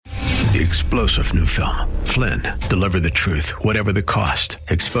The explosive new film, Flynn, deliver the truth, whatever the cost.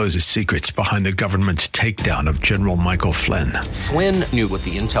 Exposes secrets behind the government's takedown of General Michael Flynn. Flynn knew what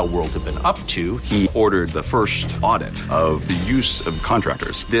the intel world had been up to. He ordered the first audit of the use of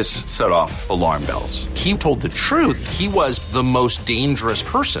contractors. This set off alarm bells. He told the truth. He was the most dangerous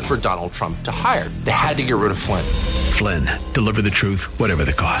person for Donald Trump to hire. They had to get rid of Flynn. Flynn, deliver the truth, whatever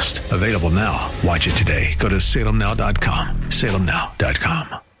the cost. Available now. Watch it today. Go to salemnow.com.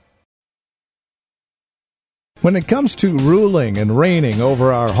 salemnow.com. When it comes to ruling and reigning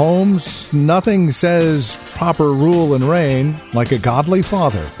over our homes, nothing says proper rule and reign like a godly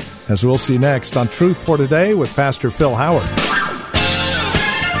father, as we'll see next on Truth for Today with Pastor Phil Howard.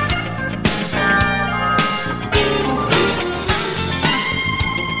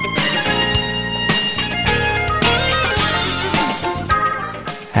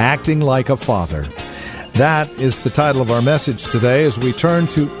 Acting like a father. That is the title of our message today as we turn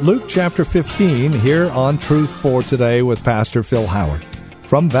to Luke chapter 15 here on Truth for Today with Pastor Phil Howard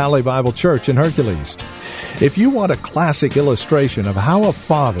from Valley Bible Church in Hercules. If you want a classic illustration of how a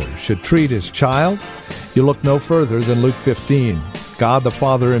father should treat his child, you look no further than Luke 15. God the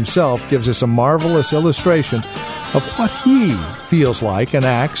Father himself gives us a marvelous illustration of what he feels like and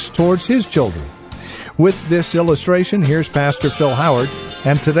acts towards his children. With this illustration, here's Pastor Phil Howard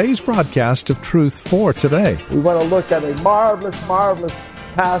and today's broadcast of Truth for Today. We want to look at a marvelous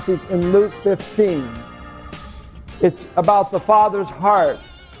passage in Luke 15. It's about the Father's heart,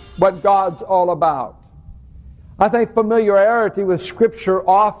 what God's all about. I think familiarity with Scripture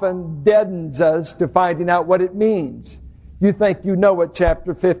often deadens us to finding out what it means. You think you know what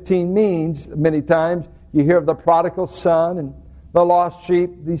chapter 15 means many times. You hear of the prodigal son and the lost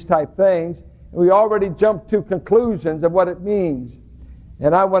sheep, these type things. And we already jump to conclusions of what it means.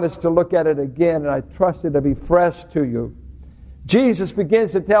 And I want us to look at it again, and I trust it to be fresh to you. Jesus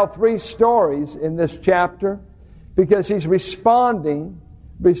begins to tell 3 stories in this chapter because he's responding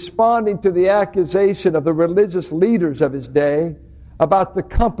to the accusation of the religious leaders of his day about the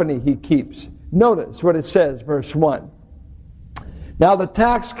company he keeps. Notice what it says, verse 1. Now the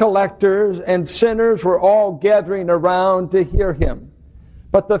tax collectors and sinners were all gathering around to hear him.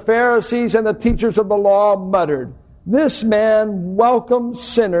 But the Pharisees and the teachers of the law muttered, "This man welcomes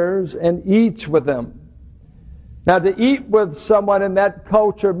sinners and eats with them." Now, to eat with someone in that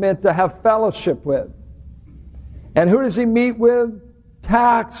culture meant to have fellowship with. And who does he meet with?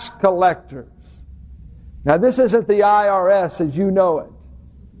 Tax collectors. Now, this isn't the IRS as you know it.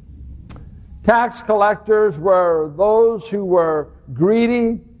 Tax collectors were those who were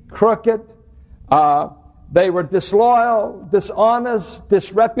greedy, crooked, they were disloyal, dishonest,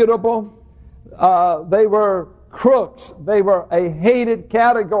 disreputable. They were crooks. They were a hated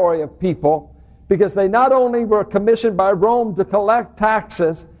category of people because they not only were commissioned by Rome to collect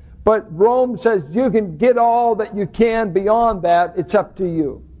taxes, but Rome says you can get all that you can beyond that. It's up to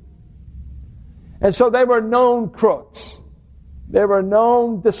you. And so they were known crooks. They were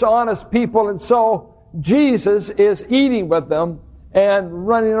known dishonest people, and so Jesus is eating with them and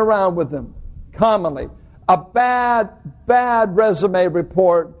running around with them commonly. A bad resume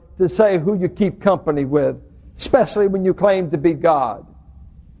report to say who you keep company with, especially when you claim to be God.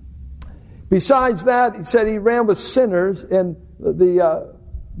 Besides that, he said he ran with sinners, and the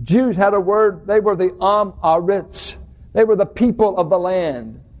Jews had a word. They were the Amoritz. They were the people of the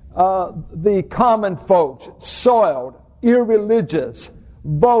land, the common folks, soiled, irreligious,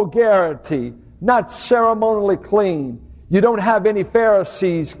 vulgarity, not ceremonially clean. You don't have any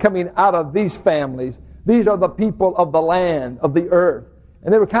Pharisees coming out of these families. These are the people of the land, of the earth.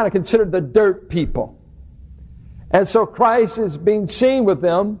 And they were kind of considered the dirt people. And so Christ is being seen with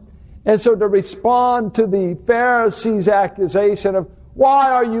them. And so to respond to the Pharisees' accusation of, why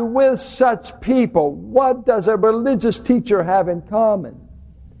are you with such people? What does a religious teacher have in common?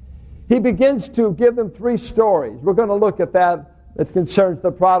 He begins to give them 3 stories. We're going to look at that concerns the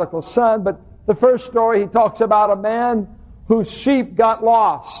prodigal son. But the first story, he talks about a man whose sheep got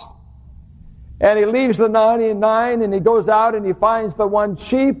lost. And he leaves the 99 and he goes out and he finds the one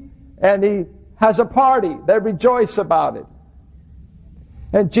sheep and he has a party. They rejoice about it.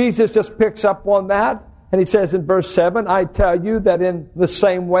 And Jesus just picks up on that and he says in verse 7, I tell you that in the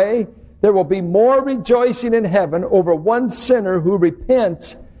same way there will be more rejoicing in heaven over one sinner who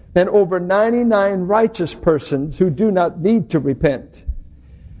repents than over 99 righteous persons who do not need to repent.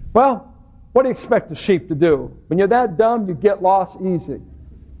 Well, what do you expect the sheep to do? When you're that dumb, you get lost easy.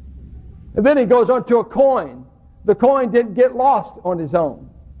 And then he goes on to a coin. The coin didn't get lost on his own.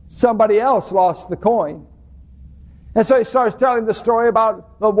 Somebody else lost the coin. And so he starts telling the story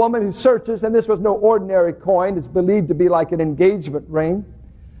about the woman who searches, and this was no ordinary coin. It's believed to be like an engagement ring.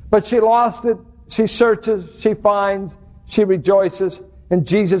 But she lost it. She searches, she finds, she rejoices. And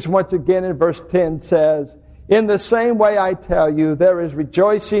Jesus once again in verse 10 says, in the same way I tell you, there is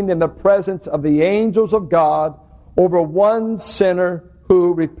rejoicing in the presence of the angels of God over one sinner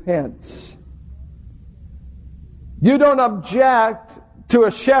who repents. You don't object to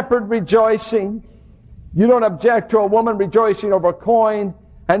a shepherd rejoicing. You don't object to a woman rejoicing over a coin.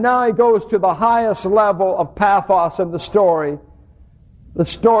 And now he goes to the highest level of pathos in the story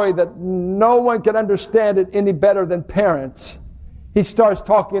that no one can understand it any better than parents. He starts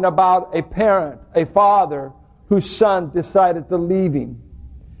talking about a parent, a father, whose son decided to leave him.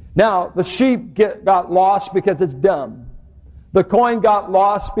 Now, the sheep got lost because it's dumb. The coin got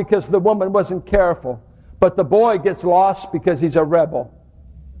lost because the woman wasn't careful. But the boy gets lost because he's a rebel.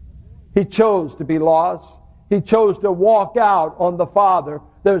 He chose to be lost. He chose to walk out on the father.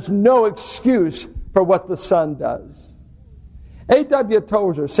 There's no excuse for what the son does. A.W.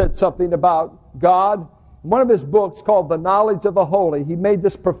 Tozer said something about God. In one of his books called The Knowledge of the Holy, he made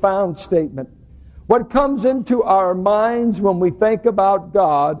this profound statement. What comes into our minds when we think about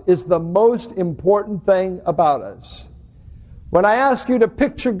God is the most important thing about us. When I ask you to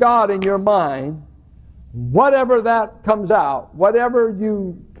picture God in your mind, whatever that comes out, whatever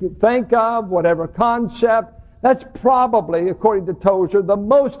you think of, whatever concept, that's probably, according to Tozer, the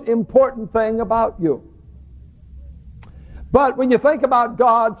most important thing about you. But when you think about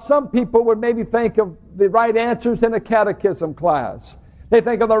God, some people would maybe think of the right answers in a catechism class. They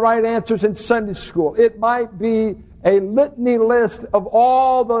think of the right answers in Sunday school. It might be a litany list of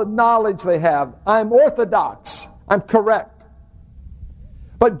all the knowledge they have. I'm orthodox. I'm correct.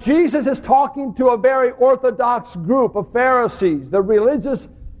 But Jesus is talking to a very orthodox group of Pharisees, the religious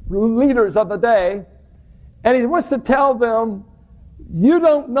leaders of the day, and he wants to tell them, you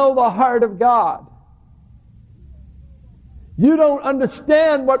don't know the heart of God. You don't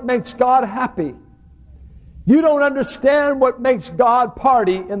understand what makes God happy. You don't understand what makes God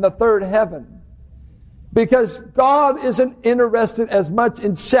party in the third heaven. Because God isn't interested as much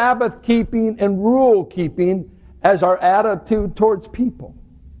in Sabbath keeping and rule keeping as our attitude towards people.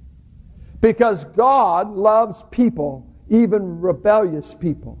 Because God loves people, even rebellious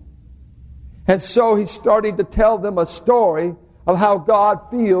people. And so he's starting to tell them a story of how God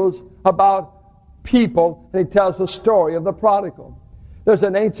feels about people, and he tells the story of the prodigal. There's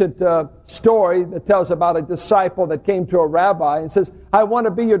an ancient story that tells about a disciple that came to a rabbi and says, I want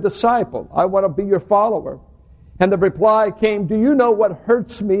to be your disciple. I want to be your follower. And the reply came, do you know what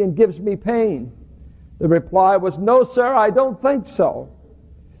hurts me and gives me pain? The reply was, no, sir, I don't think so.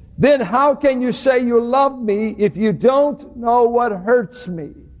 Then how can you say you love me if you don't know what hurts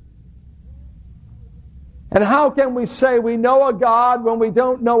me? And how can we say we know a God when we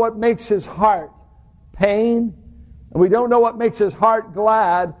don't know what makes his heart pain, and we don't know what makes his heart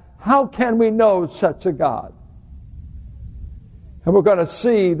glad? How can we know such a God? And we're going to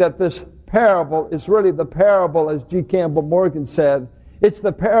see that this parable is really the parable, as G. Campbell Morgan said, it's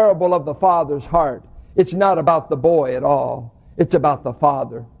the parable of the Father's heart. It's not about the boy at all. It's about the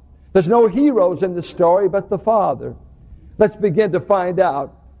Father. There's no heroes in the story but the Father. Let's begin to find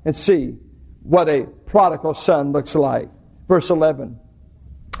out and see what a prodigal son looks like. Verse 11.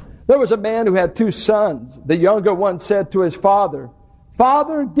 There was a man who had 2 sons. The younger one said to his father,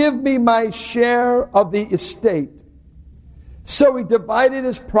 Father, give me my share of the estate. So he divided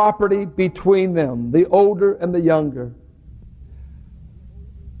his property between them, the older and the younger.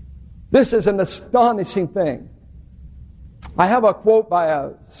 This is an astonishing thing. I have a quote by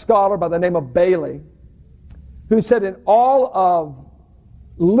a scholar by the name of Bailey, who said in all of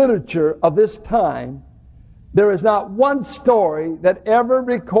literature of this time, there is not one story that ever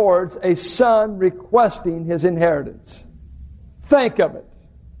records a son requesting his inheritance. Think of it.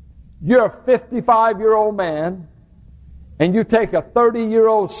 You're a 55-year-old man, and you take a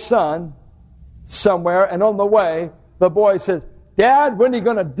 30-year-old son somewhere, and on the way, the boy says, Dad, when are you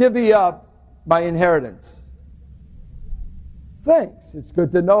going to divvy up my inheritance? Thanks. It's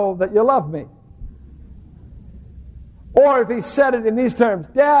good to know that you love me. Or if he said it in these terms,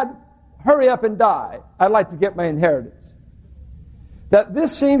 Dad, hurry up and die. I'd like to get my inheritance. That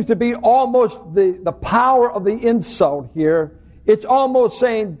this seems to be almost the power of the insult here. It's almost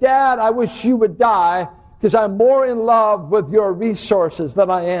saying, Dad, I wish you would die because I'm more in love with your resources than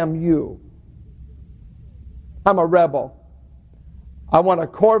I am you. I'm a rebel. I want a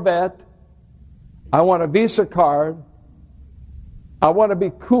Corvette. I want a Visa card. I want to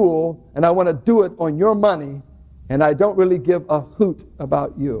be cool, and I want to do it on your money, and I don't really give a hoot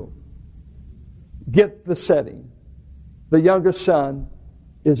about you. Get the setting. The younger son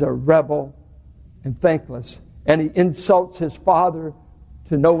is a rebel and thankless, and he insults his father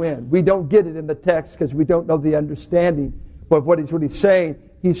to no end. We don't get it in the text because we don't know the understanding of what he's really saying.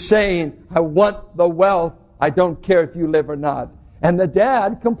 He's saying, I want the wealth. I don't care if you live or not. And the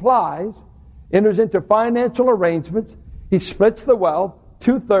dad complies, enters into financial arrangements. He splits the wealth.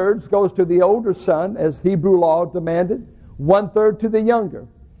 2/3 goes to the older son, as Hebrew law demanded. 1/3 to the younger.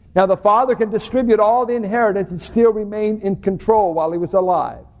 Now the father can distribute all the inheritance and still remain in control while he was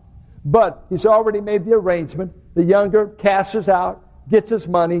alive. But he's already made the arrangement. The younger cashes out, gets his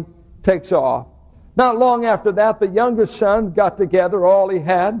money, takes off. Not long after that, the younger son got together all he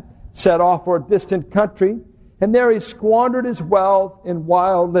had, set off for a distant country, and there he squandered his wealth in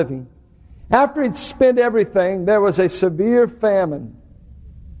wild living. After he'd spent everything, there was a severe famine.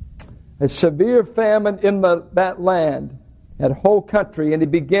 A severe famine in that land, that whole country, and he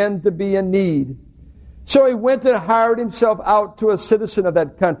began to be in need. So he went and hired himself out to a citizen of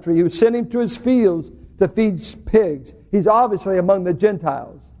that country who sent him to his fields to feed pigs. He's obviously among the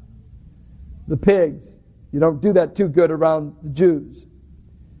Gentiles. The pigs. You don't do that too good around the Jews.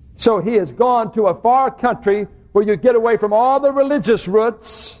 So he has gone to a far country where you get away from all the religious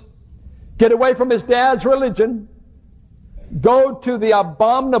roots, get away from his dad's religion, go to the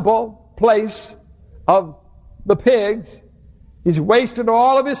abominable place of the pigs. He's wasted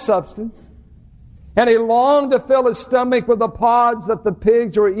all of his substance. And he longed to fill his stomach with the pods that the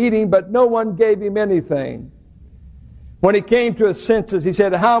pigs were eating, but no one gave him anything. When he came to his senses, he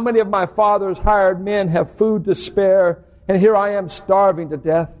said, how many of my father's hired men have food to spare, and here I am starving to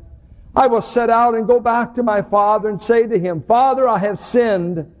death? I will set out and go back to my father and say to him, Father, I have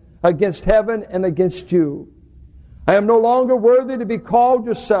sinned against heaven and against you. I am no longer worthy to be called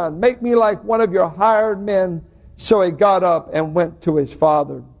your son. Make me like one of your hired men. So he got up and went to his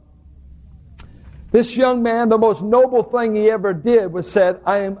father. This young man, the most noble thing he ever did was said,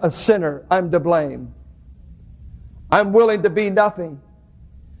 I am a sinner. I'm to blame. I'm willing to be nothing.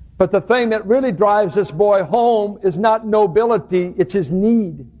 But the thing that really drives this boy home is not nobility, it's his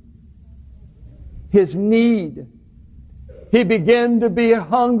need. His need. He began to be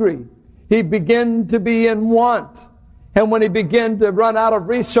hungry. He began to be in want. And when he began to run out of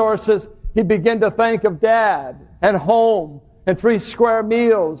resources, he began to think of dad and home and 3 square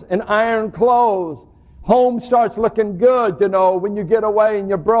meals and iron clothes. Home starts looking good, when you get away and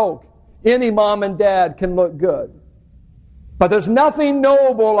you're broke. Any mom and dad can look good. But there's nothing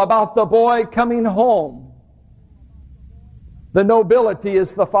noble about the boy coming home. The nobility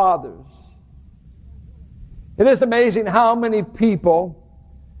is the father's. It is amazing how many people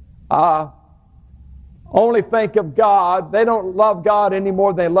only think of God. They don't love God any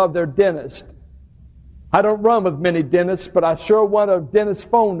more than they love their dentist. I don't run with many dentists, but I sure want a dentist's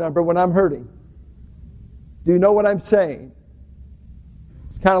phone number when I'm hurting. Do you know what I'm saying?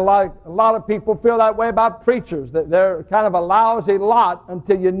 It's kind of like a lot of people feel that way about preachers, that they're kind of a lousy lot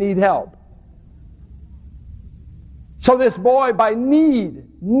until you need help. So this boy, by need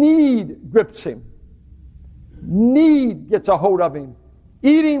grips him. Need gets a hold of him.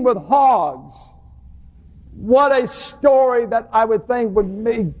 Eating with hogs. What a story that I would think would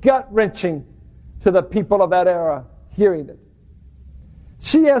be gut-wrenching to the people of that era hearing it.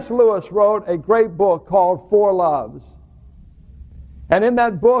 C.S. Lewis wrote a great book called Four Loves. And in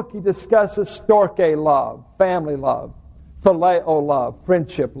that book he discusses storge love, family love, phileo love,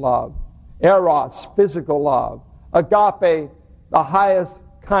 friendship love, eros, physical love, agape, the highest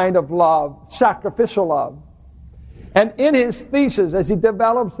kind of love, sacrificial love. And in his thesis, as he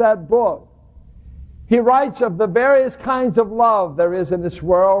develops that book, he writes of the various kinds of love there is in this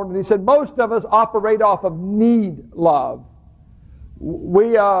world. And he said most of us operate off of need love.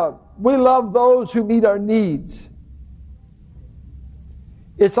 We love those who meet our needs.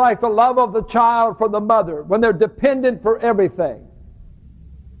 It's like the love of the child for the mother when they're dependent for everything.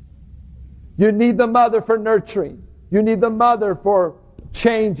 You need the mother for nurturing. You need the mother for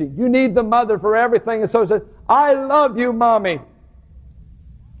changing. You need the mother for everything. And so he says, I love you, Mommy.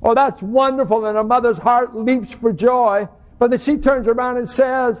 Oh, that's wonderful. And a mother's heart leaps for joy. But then she turns around and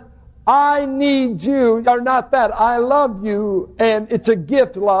says, I need you. Or not that. I love you. And it's a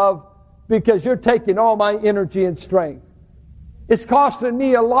gift, love, because you're taking all my energy and strength. It's costing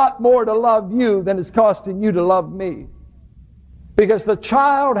me a lot more to love you than it's costing you to love me. Because the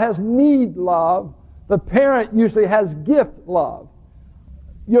child has need love. The parent usually has gift love.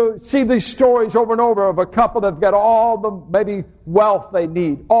 You see these stories over and over of a couple that's got all the maybe wealth they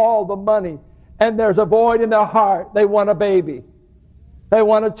need, all the money, and there's a void in their heart. They want a baby. They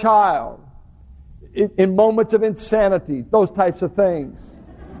want a child. In moments of insanity, those types of things.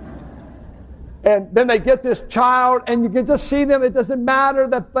 And then they get this child, and you can just see them. It doesn't matter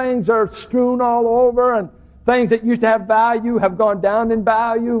that things are strewn all over, and things that used to have value have gone down in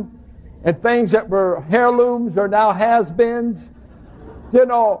value, and things that were heirlooms are now has-beens.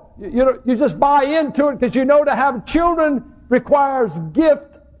 You just buy into it because you know to have children requires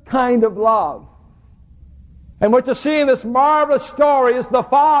gift kind of love. And what you see in this marvelous story is the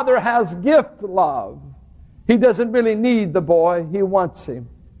father has gift love. He doesn't really need the boy. He wants him.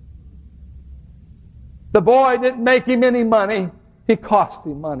 The boy didn't make him any money. He cost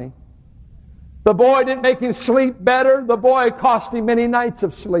him money. The boy didn't make him sleep better. The boy cost him many nights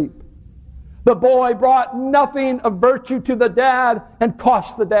of sleep. The boy brought nothing of virtue to the dad and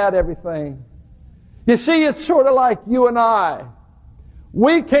cost the dad everything. You see, it's sort of like you and I.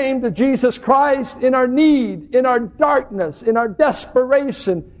 We came to Jesus Christ in our need, in our darkness, in our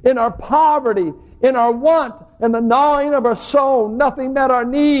desperation, in our poverty, in our want, and the gnawing of our soul. Nothing met our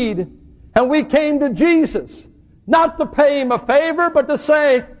need. And we came to Jesus, not to pay Him a favor, but to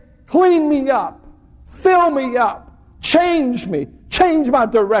say, clean me up, fill me up, change me, change my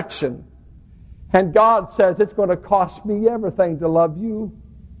direction. And God says, it's going to cost me everything to love you.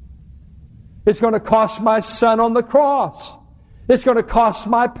 It's going to cost my Son on the cross. It's going to cost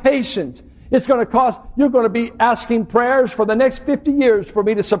my patience. It's going to cost, you're going to be asking prayers for the next 50 years for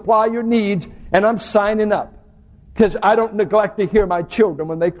me to supply your needs, and I'm signing up. Because I don't neglect to hear my children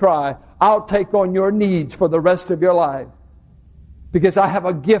when they cry. I'll take on your needs for the rest of your life. Because I have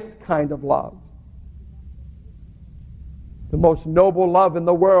a gift kind of love. The most noble love in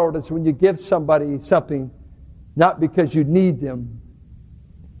the world is when you give somebody something, not because you need them,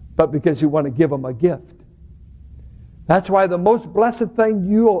 but because you want to give them a gift. That's why the most blessed thing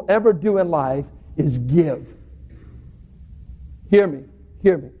you'll ever do in life is give. Hear me,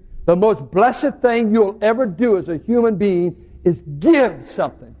 hear me. The most blessed thing you'll ever do as a human being is give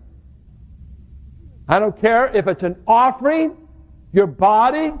something. I don't care if it's an offering, your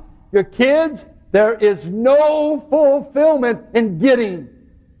body, your kids. There is no fulfillment in getting.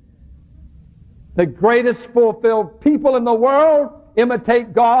 The greatest fulfilled people in the world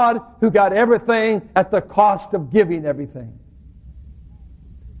imitate God, who got everything at the cost of giving everything.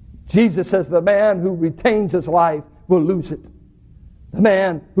 Jesus says the man who retains his life will lose it. The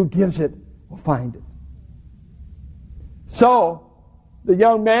man who gives it will find it. So, the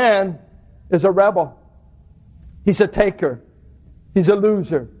young man is a rebel. He's a taker. He's a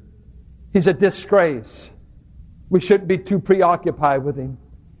loser. He's a disgrace. We shouldn't be too preoccupied with him.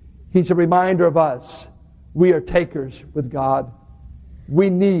 He's a reminder of us. We are takers with God. We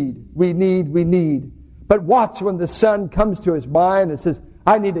need. But watch when the son comes to his mind and says,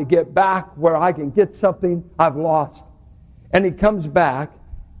 I need to get back where I can get something I've lost. And he comes back.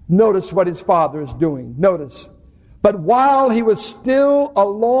 Notice what his father is doing. Notice. But while he was still a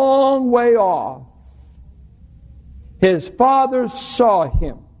long way off, his father saw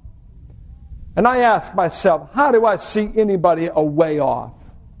him. And I ask myself, how do I see anybody a way off?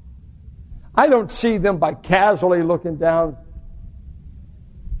 I don't see them by casually looking down.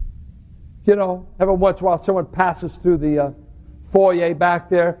 Every once in a while someone passes through the foyer back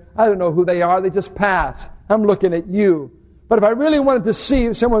there. I don't know who they are. They just pass. I'm looking at you. But if I really wanted to see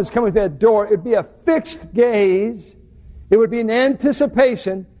if someone was coming through that door, it'd be a fixed gaze. It would be an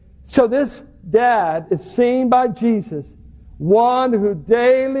anticipation. So this dad is seen by Jesus, one who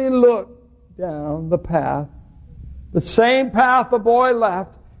daily looked down the path, the same path the boy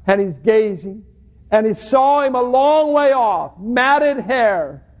left, and he's gazing. And he saw him a long way off, matted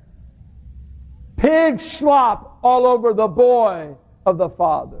hair, pig slop all over the boy of the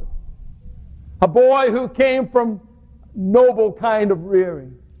father. A boy who came from noble kind of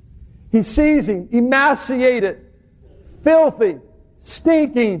rearing. He sees him emaciated, filthy,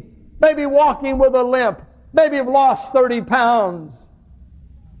 stinking, maybe walking with a limp, maybe have lost 30 pounds.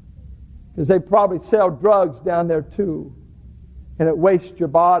 Because they probably sell drugs down there too. And it wastes your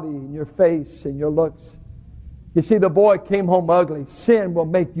body and your face and your looks. You see, the boy came home ugly. Sin will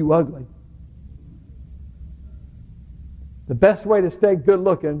make you ugly. The best way to stay good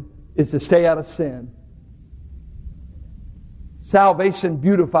looking is to stay out of sin. Salvation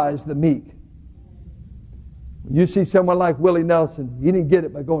beautifies the meek. When you see someone like Willie Nelson, he didn't get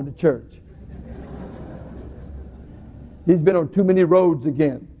it by going to church. He's been on too many roads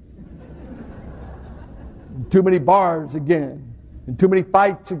again. Too many bars again. And too many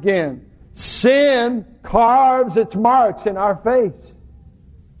fights again. Sin carves its marks in our face.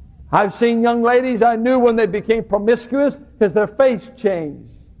 I've seen young ladies I knew when they became promiscuous because their face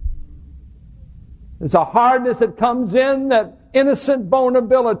changed. There's a hardness that comes in, that innocent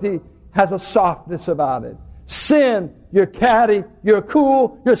vulnerability has a softness about it. Sin, you're catty, you're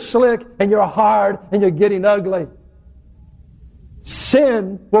cool, you're slick, and you're hard, and you're getting ugly.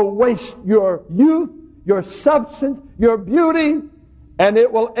 Sin will waste your youth, your substance, your beauty, and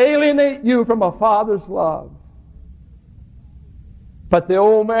it will alienate you from a father's love. But the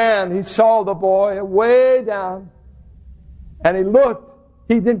old man, he saw the boy way down, and he looked.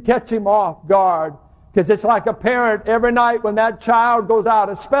 He didn't catch him off guard, because it's like a parent every night when that child goes out,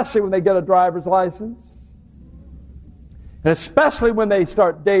 especially when they get a driver's license, and especially when they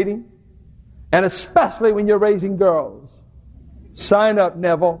start dating, and especially when you're raising girls. Sign up,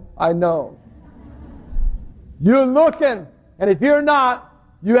 Neville, I know. You're looking, and if you're not,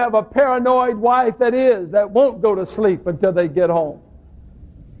 you have a paranoid wife that won't go to sleep until they get home.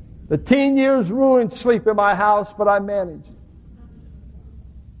 The teen years ruined sleep in my house, but I managed.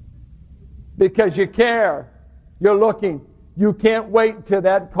 Because you care. You're looking. You can't wait until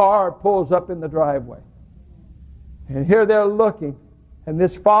that car pulls up in the driveway. And here they're looking. And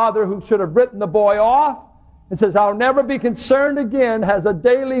this father who should have written the boy off and says, I'll never be concerned again, has a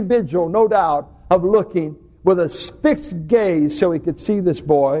daily vigil, no doubt, of looking with a fixed gaze so he could see this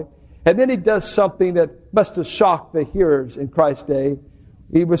boy. And then he does something that must have shocked the hearers in Christ's day.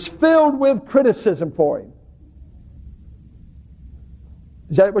 He was filled with criticism for him.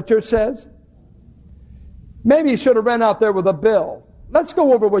 Is that what yours says? Maybe you should have ran out there with a bill. Let's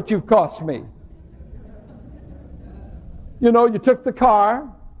go over what you've cost me. You know, you took the car.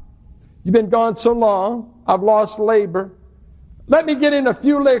 You've been gone so long. I've lost labor. Let me get in a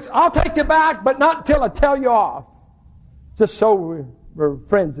few licks. I'll take you back, but not until I tell you off. Just so we're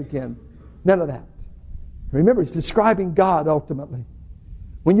friends again. None of that. Remember, he's describing God ultimately.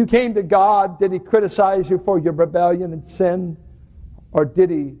 When you came to God, did he criticize you for your rebellion and sin? Or did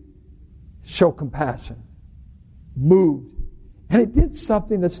he show compassion? Moved. And it did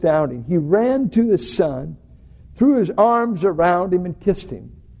something astounding. He ran to the son, threw his arms around him, and kissed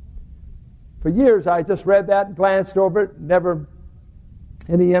him. For years, I just read that and glanced over it, never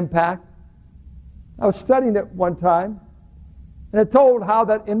any impact. I was studying it one time, and it told how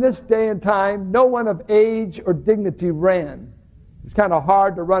that in this day and time, no one of age or dignity ran. It was kind of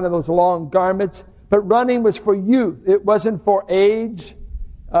hard to run in those long garments, but running was for youth. It wasn't for age.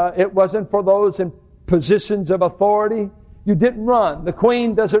 It wasn't for those in positions of authority. You didn't run. The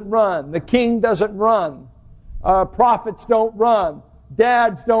queen doesn't run. The king doesn't run. Prophets don't run.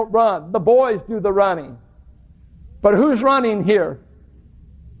 Dads don't run. The boys do the running. But who's running here?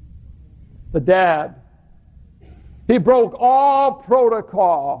 The dad. He broke all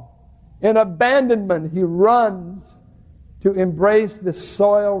protocol. In abandonment, he runs to embrace the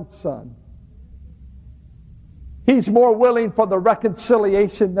soiled son. He's more willing for the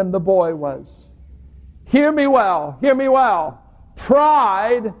reconciliation than the boy was. Hear me well, hear me well.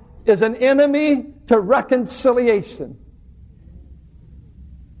 Pride is an enemy to reconciliation.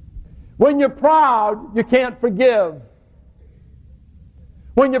 When you're proud, you can't forgive.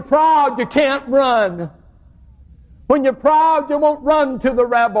 When you're proud, you can't run. When you're proud, you won't run to the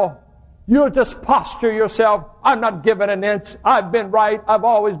rebel. You'll just posture yourself. I'm not giving an inch. I've been right. I've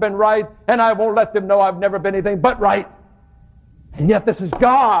always been right. And I won't let them know I've never been anything but right. And yet this is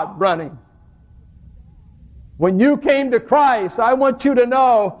God running. When you came to Christ, I want you to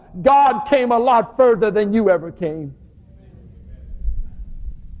know God came a lot further than you ever came.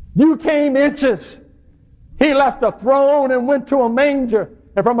 You came inches. He left a throne and went to a manger.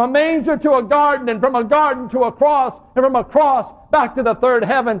 And from a manger to a garden, and from a garden to a cross, and from a cross back to the third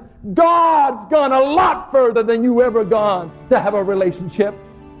heaven. God's gone a lot further than you ever gone to have a relationship.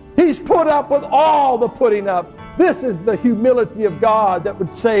 He's put up with all the putting up. This is the humility of God that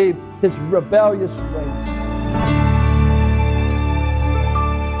would save his rebellious race.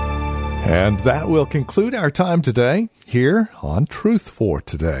 And that will conclude our time today here on Truth for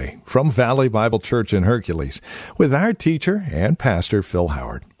Today from Valley Bible Church in Hercules with our teacher and pastor Phil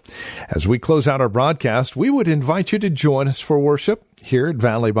Howard. As we close out our broadcast, we would invite you to join us for worship here at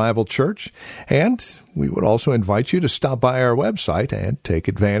Valley Bible Church, and we would also invite you to stop by our website and take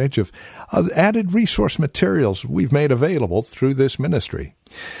advantage of added resource materials we've made available through this ministry.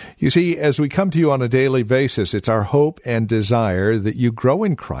 You see, as we come to you on a daily basis, it's our hope and desire that you grow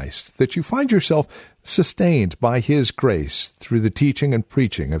in Christ, that you find yourself sustained by His grace through the teaching and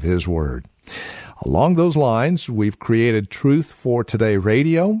preaching of His Word. Along those lines, we've created Truth for Today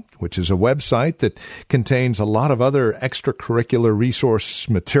Radio, which is a website that contains a lot of other extracurricular resource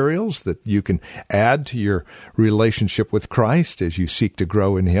materials that you can add to your relationship with Christ as you seek to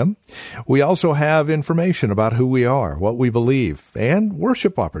grow in Him. We also have information about who we are, what we believe, and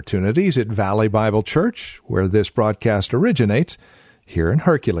worship opportunities at Valley Bible Church, where this broadcast originates, here in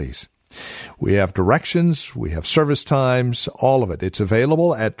Hercules. We have directions, we have service times, all of it. It's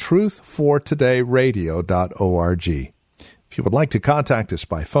available at truthfortodayradio.org. If you would like to contact us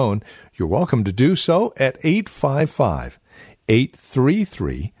by phone, you're welcome to do so at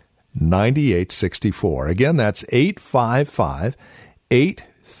 855-833-9864. Again, that's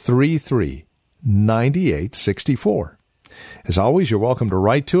 855-833-9864. As always, you're welcome to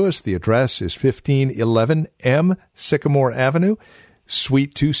write to us. The address is 1511 M Sycamore Avenue,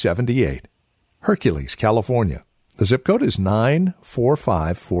 Suite 278, Hercules, California. The zip code is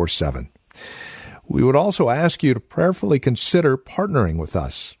 94547. We would also ask you to prayerfully consider partnering with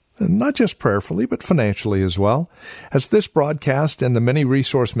us, and not just prayerfully, but financially as well, as this broadcast and the many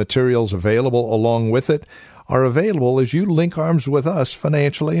resource materials available along with it are available as you link arms with us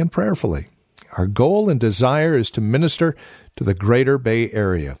financially and prayerfully. Our goal and desire is to minister to the greater Bay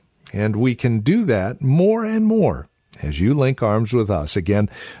Area, and we can do that more and more as you link arms with us, again,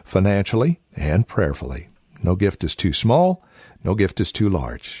 financially and prayerfully. No gift is too small, no gift is too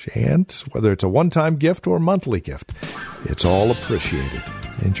large, and whether it's a one-time gift or monthly gift, it's all appreciated,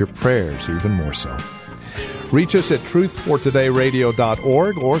 and your prayers even more so. Reach us at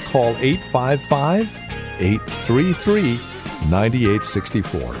truthfortodayradio.org or call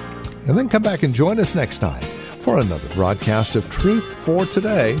 855-833-9864. And then come back and join us next time for another broadcast of Truth for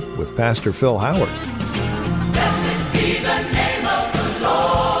Today with Pastor Phil Howard. Blessed be the name of the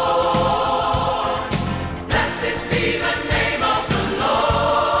Lord. Blessed be the name of the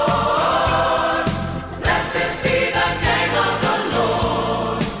Lord. Blessed be the name of the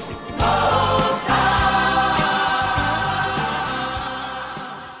Lord Most High.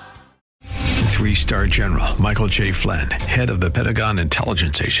 3-star General Michael J. Flynn, head of the Pentagon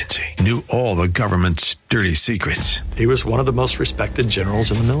Intelligence Agency, knew all the government's dirty secrets. He was one of the most respected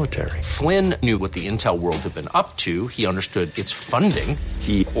generals in the military. Flynn knew what the intel world had been up to. He understood its funding.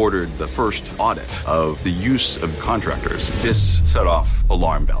 He ordered the first audit of the use of contractors. This set off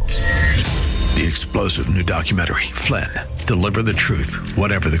alarm bells. The explosive new documentary, Flynn, Deliver the Truth,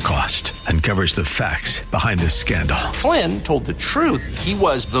 Whatever the Cost, uncovers the facts behind this scandal. Flynn told the truth. He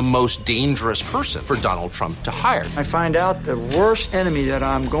was the most dangerous person for Donald Trump to hire. I find out the worst enemy that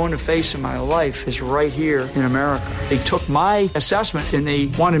I'm going to face in my life is right here in America. They took my assessment and they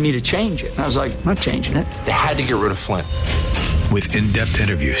wanted me to change it. And I was like, I'm not changing it. They had to get rid of Flynn. With in-depth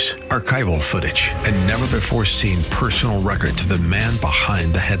interviews, archival footage, and never-before-seen personal records of the man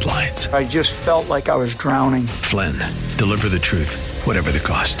behind the headlines. I just felt like I was drowning. Flynn, Deliver the Truth, Whatever the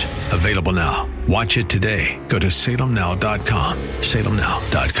Cost. Available now. Watch it today. Go to salemnow.com.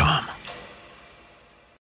 salemnow.com.